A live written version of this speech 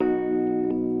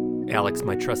Alex,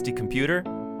 my trusty computer,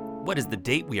 what is the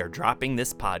date we are dropping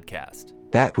this podcast?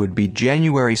 That would be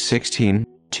January 16,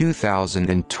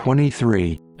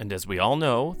 2023. And as we all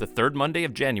know, the third Monday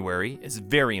of January is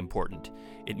very important.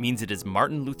 It means it is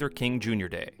Martin Luther King Jr.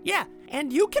 Day. Yeah,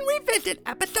 and you can revisit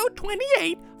episode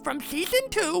 28 from season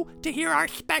 2 to hear our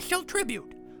special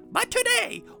tribute. But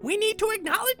today, we need to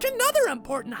acknowledge another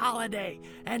important holiday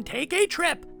and take a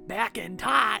trip back in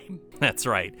time. That's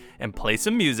right, and play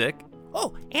some music.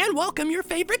 Oh, and welcome your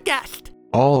favorite guest.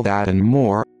 All that and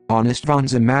more on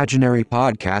István's Imaginary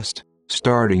Podcast,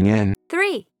 starting in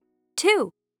 3,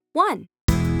 2, 1.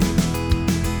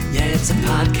 Yeah, it's a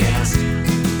podcast.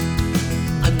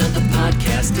 Another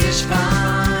podcast.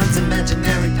 István's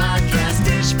Imaginary Podcast.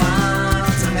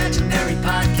 István's Imaginary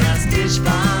Podcast.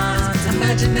 István's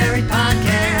Imaginary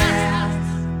Podcast.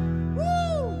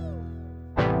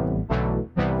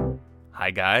 Woo!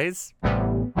 Hi, guys.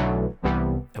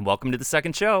 And welcome to the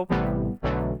second show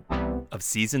of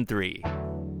Season 3.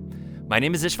 My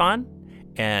name is István,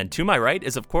 and to my right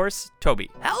is, of course, Toby.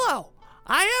 Hello,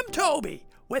 I am Toby,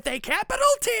 with a capital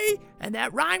T, and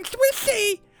that rhymes with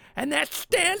C, and that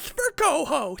stands for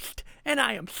co-host. And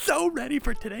I am so ready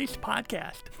for today's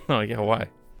podcast. Oh, yeah, why?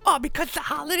 Oh, because the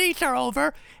holidays are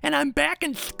over, and I'm back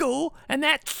in school, and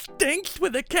that stinks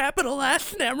with a capital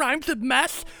S, and that rhymes with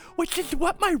mess, which is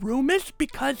what my room is,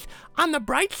 because on the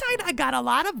bright side, I got a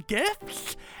lot of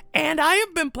gifts, and I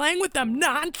have been playing with them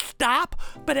non-stop,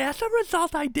 but as a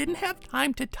result, I didn't have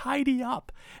time to tidy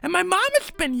up. And my mom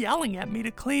has been yelling at me to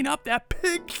clean up that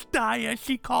pigsty, as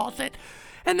she calls it.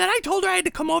 And then I told her I had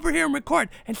to come over here and record,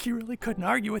 and she really couldn't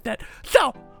argue with that.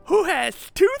 So, who has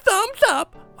 2 thumbs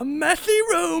up, a messy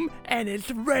room, and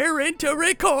is raring to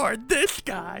record? This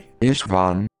guy.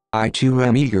 István. I too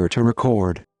am eager to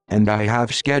record, and I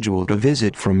have scheduled a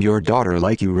visit from your daughter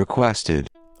like you requested.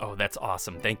 Oh, that's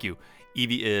awesome. Thank you.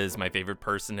 Evie is my favorite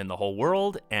person in the whole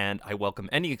world, and I welcome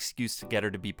any excuse to get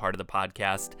her to be part of the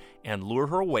podcast and lure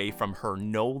her away from her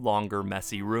no longer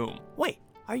messy room. Wait,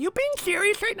 are you being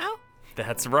serious right now?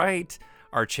 That's right.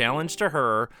 Our challenge to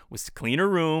her was to clean her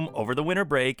room over the winter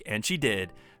break, and she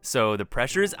did. So the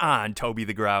pressure is on, Toby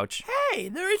the Grouch. Hey,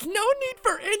 there is no need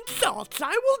for insults.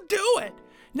 I will do it.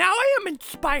 Now I am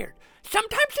inspired.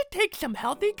 Sometimes it takes some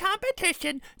healthy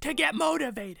competition to get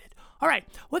motivated. All right,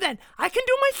 well then, I can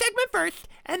do my segment first,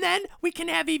 and then we can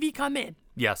have Evie come in.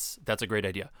 Yes, that's a great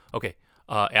idea. Okay,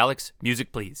 Alex,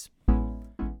 music please.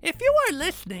 If you are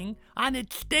listening on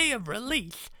its day of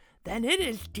release, then it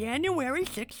is January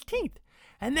 16th,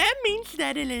 and that means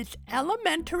that it is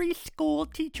Elementary School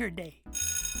Teacher Day.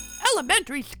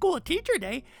 Elementary School Teacher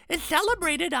Day is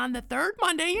celebrated on the third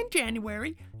Monday in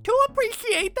January to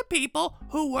appreciate the people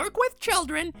who work with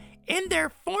children in their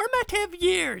formative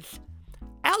years.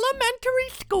 Elementary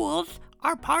schools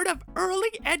are part of early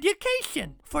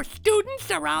education for students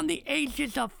around the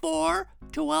ages of 4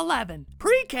 to 11,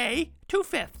 pre-K to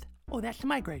 5th. Oh, that's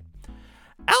my grade.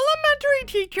 Elementary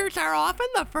teachers are often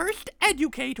the first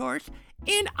educators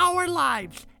in our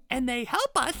lives, and they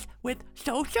help us with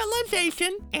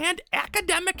socialization and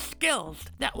academic skills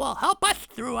that will help us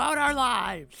throughout our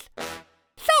lives.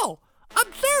 So,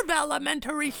 observe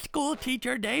Elementary School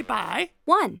Teacher Day by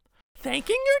 1.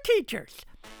 Thanking your teachers.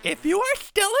 If you are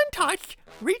still in touch,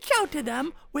 reach out to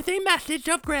them with a message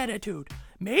of gratitude.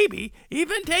 Maybe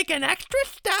even take an extra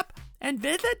step and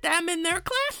visit them in their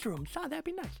classrooms. Oh, that'd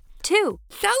be nice. 2.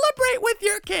 Celebrate with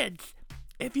your kids.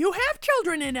 If you have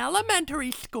children in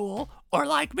elementary school, or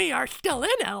like me are still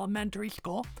in elementary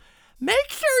school, make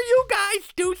sure you guys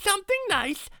do something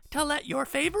nice to let your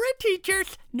favorite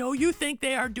teachers know you think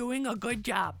they are doing a good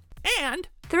job. And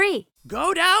 3.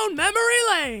 go down memory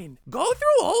lane. Go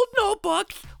through old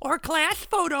notebooks or class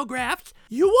photographs.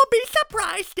 You will be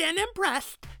surprised and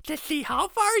impressed to see how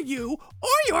far you or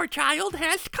your child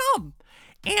has come,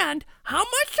 and how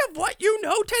much of what you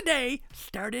know today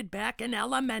started back in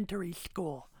elementary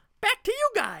school. Back to you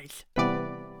guys.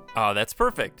 Oh, that's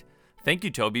perfect. Thank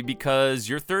you, Toby, because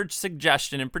your third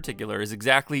suggestion in particular is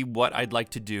exactly what I'd like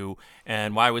to do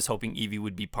and why I was hoping Evie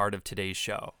would be part of today's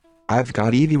show. I've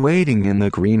got Evie waiting in the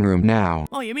green room now.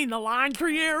 Oh, you mean the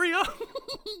laundry area?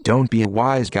 Don't be a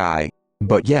wise guy.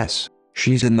 But yes,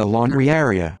 she's in the laundry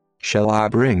area. Shall I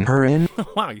bring her in?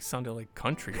 Wow, you sounded like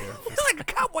country there. Like a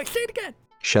cowboy. Say it again.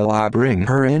 Shall I bring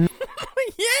her in?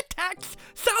 Yeah, Tex.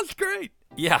 Sounds great.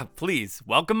 Yeah, please.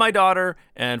 Welcome my daughter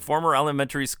and former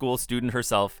elementary school student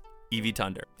herself, Evie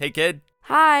Tunder. Hey, kid.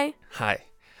 Hi. Hi.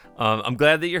 I'm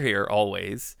glad that you're here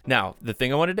always. Now, the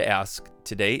thing I wanted to ask,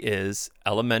 today is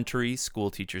Elementary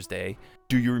School Teachers Day.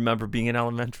 Do you remember being in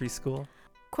elementary school?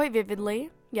 Quite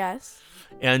vividly, yes.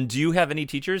 And do you have any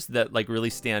teachers that like really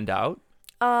stand out?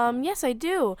 Yes, I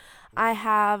do. I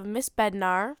have Miss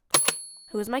Bednar,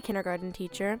 who was my kindergarten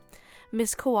teacher,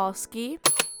 Miss Kowalski,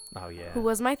 Oh, yeah. who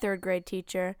was my 3rd grade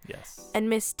teacher, Yes. and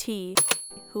Miss T,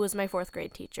 who was my 4th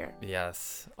grade teacher.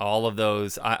 Yes. All of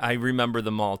those. I remember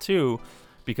them all, too,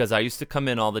 because I used to come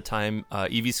in all the time.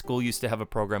 Evie School used to have a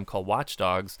program called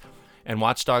Watchdogs, and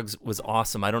Watchdogs was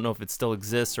awesome. I don't know if it still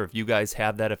exists or if you guys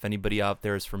have that, if anybody out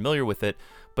there is familiar with it,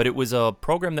 but it was a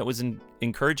program that was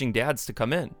encouraging dads to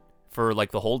come in for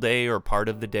like the whole day or part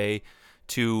of the day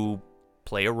to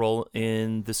play a role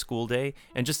in the school day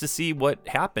and just to see what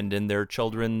happened in their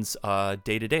children's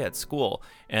day-to-day at school.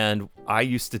 And I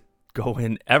used to go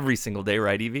in every single day,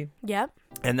 right, Evie? Yep.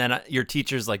 And then your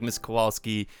teachers like Miss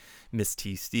Kowalski, Miss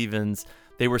T. Stevens,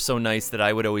 they were so nice that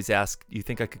I would always ask, you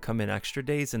think I could come in extra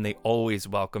days? And they always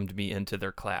welcomed me into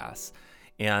their class.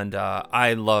 And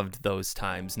I loved those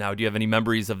times. Now, do you have any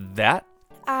memories of that?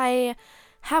 I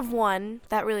have one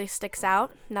that really sticks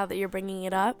out now that you're bringing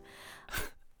it up.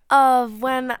 Of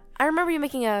when I remember you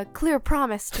making a clear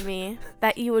promise to me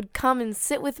that you would come and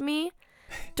sit with me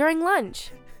during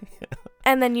lunch.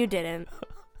 And then you didn't.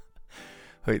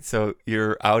 Wait, so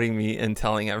you're outing me and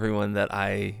telling everyone that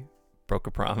I broke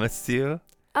a promise to you?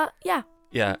 Yeah.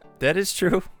 Yeah, that is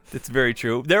true. That's very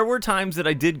true. There were times that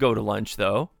I did go to lunch,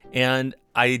 though, and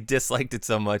I disliked it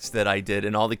so much that I did,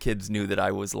 and all the kids knew that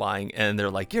I was lying, and they're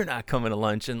like, you're not coming to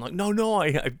lunch, and like, no,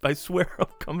 I swear I'm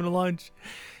coming to lunch.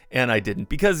 And I didn't,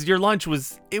 because your lunch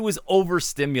was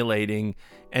overstimulating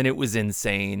and it was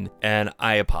insane. And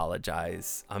I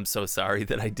apologize. I'm so sorry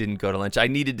that I didn't go to lunch. I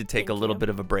needed to take a little bit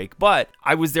of a break, but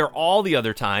I was there all the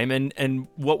other time. And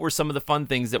what were some of the fun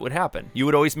things that would happen? You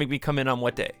would always make me come in on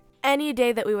what day? Any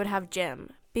day that we would have gym,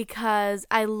 because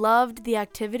I loved the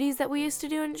activities that we used to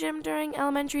do in gym during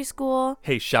elementary school.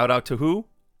 Hey, shout out to who?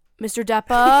 Mr.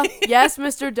 Deppa. Yes,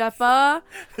 Mr. Deppa.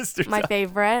 Mr. My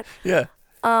favorite. Yeah.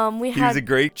 He was a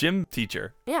great gym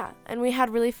teacher. Yeah, and we had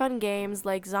really fun games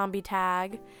like Zombie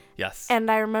Tag. Yes.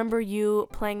 And I remember you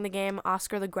playing the game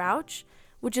Oscar the Grouch,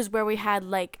 which is where we had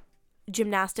like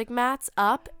gymnastic mats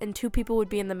up and 2 people would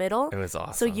be in the middle. It was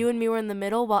awesome. So you and me were in the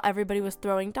middle while everybody was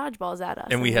throwing dodgeballs at us.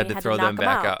 And we had to throw them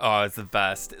back out. Oh, it's the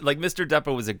best. Like Mr.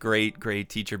 Deppa was a great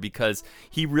teacher because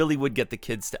he really would get the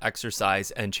kids to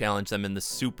exercise and challenge them in the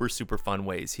super, super fun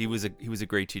ways. He was a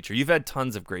great teacher. You've had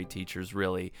tons of great teachers,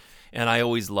 really. And I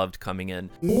always loved coming in.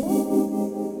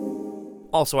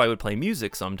 Also, I would play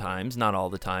music sometimes, not all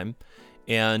the time.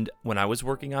 And when I was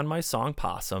working on my song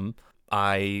Possum,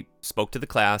 I spoke to the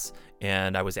class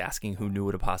and I was asking who knew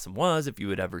what a possum was, if you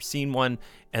had ever seen one.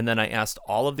 And then I asked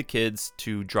all of the kids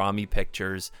to draw me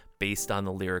pictures based on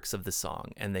the lyrics of the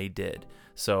song, and they did.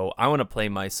 So I want to play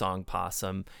my song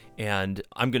Possum, and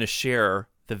I'm going to share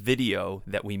the video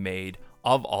that we made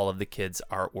of all of the kids'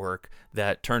 artwork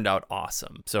that turned out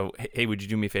awesome. So, hey, would you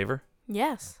do me a favor?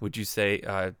 Yes. Would you say,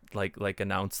 like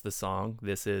announce the song?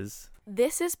 This is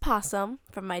Possum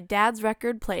from my dad's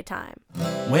record Playtime.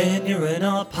 When you're an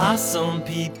opossum,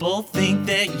 people think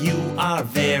that you are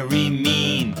very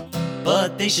mean.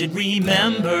 But they should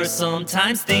remember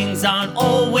sometimes things aren't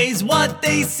always what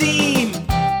they seem.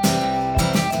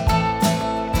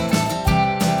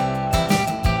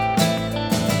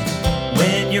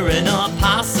 When you're an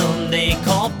opossum, they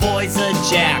call boys a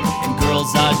Jack and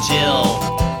girls a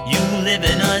Jill. You live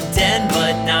in a den,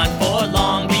 but not for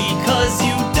long, because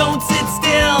you don't sit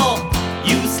still.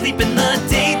 You sleep in the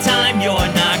daytime, you're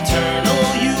nocturnal.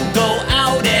 You go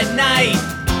out at night.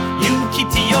 You keep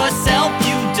to yourself,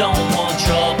 you don't want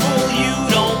trouble, you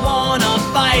don't wanna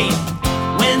fight.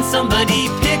 When somebody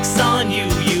picks on you,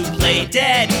 you play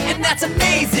dead, and that's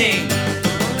amazing.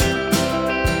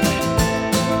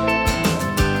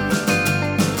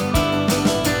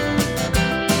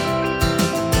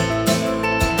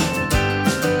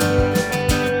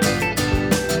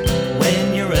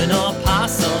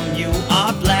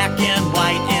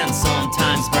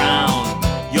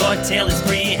 Tail is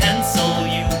prehensile,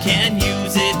 you can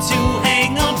use it to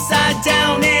hang upside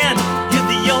down, and you're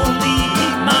the only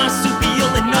marsupial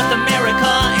in North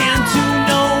America, and to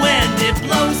no end it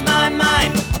blows my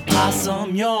mind.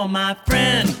 Possum, you're my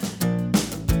friend.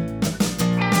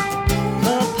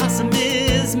 The possum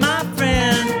is my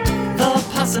friend. The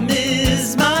possum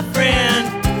is my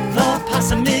friend. The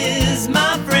possum is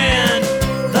my friend.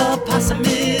 The possum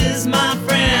is my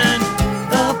friend.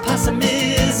 The possum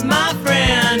is my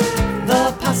friend.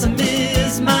 The possum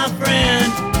is my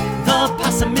friend. The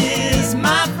possum is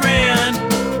my friend.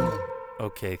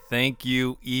 Okay, thank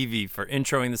you, Evie, for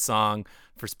introing the song,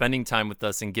 for spending time with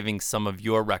us and giving some of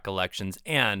your recollections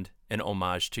and an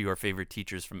homage to your favorite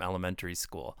teachers from elementary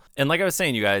school. And like I was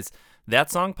saying, you guys,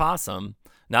 that song Possum,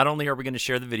 not only are we going to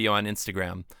share the video on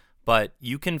Instagram, but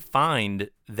you can find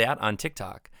that on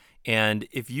TikTok. And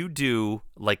if you do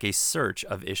like a search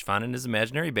of Ishvan and his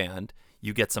imaginary band,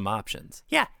 you get some options.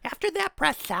 Yeah, after that,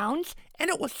 press sounds,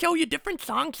 and it will show you different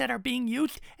songs that are being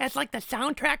used as like the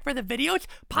soundtrack for the videos.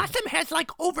 Possum has like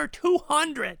over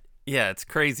 200. Yeah, it's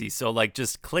crazy. So like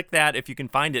just click that if you can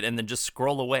find it and then just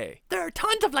scroll away. There are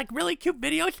tons of like really cute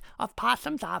videos of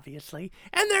possums, obviously.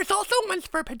 And there's also ones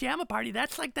for Pajama Party.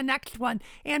 That's like the next one.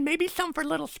 And maybe some for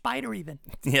Little Spider even.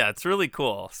 Yeah, it's really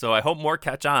cool. So I hope more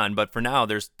catch on, but for now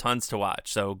there's tons to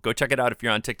watch. So go check it out if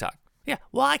you're on TikTok. Yeah,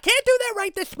 well, I can't do that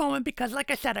right this moment because,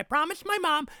 like I said, I promised my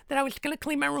mom that I was going to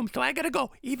clean my room, so I got to go.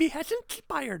 Evie has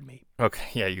inspired me. Okay,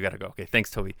 yeah, you got to go. Okay,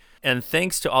 thanks, Toby. And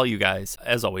thanks to all you guys,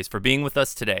 as always, for being with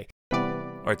us today.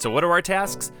 All right, so what are our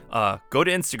tasks? Go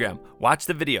to Instagram, watch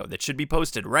the video that should be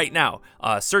posted right now.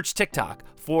 Search TikTok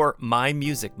for My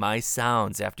Music, My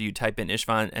Sounds after you type in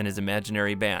Ishvan and his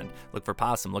imaginary band. Look for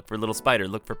Possum, look for Little Spider,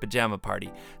 look for Pajama Party.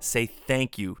 Say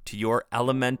thank you to your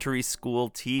elementary school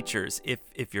teachers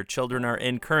if your children are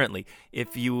in currently,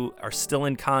 if you are still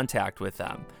in contact with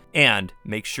them. And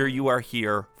make sure you are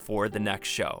here for the next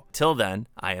show. Till then,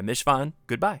 I am Ishvan.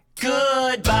 Goodbye.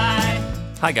 Goodbye.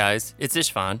 Hi guys, it's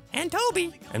Ishvan, And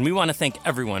Toby. and we want to thank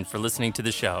everyone for listening to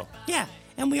the show. Yeah,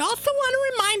 and we also want to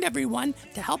remind everyone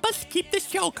to help us keep the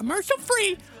show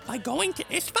commercial-free by going to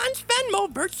Ishvan's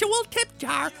Venmo virtual tip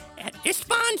jar at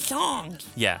Ishvan Songs.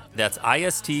 Yeah, that's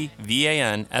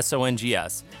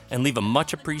ISTVANSONGS, and leave a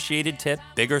much appreciated tip,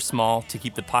 big or small, to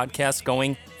keep the podcast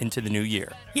going into the new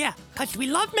year. Yeah, because we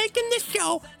love making this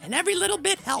show, and every little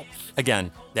bit helps.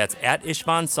 Again, that's at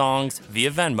Ishvan Songs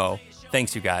via Venmo.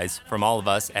 Thanks, you guys, from all of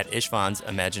us at Ishvan's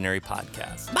Imaginary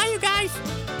Podcast. Bye, you guys.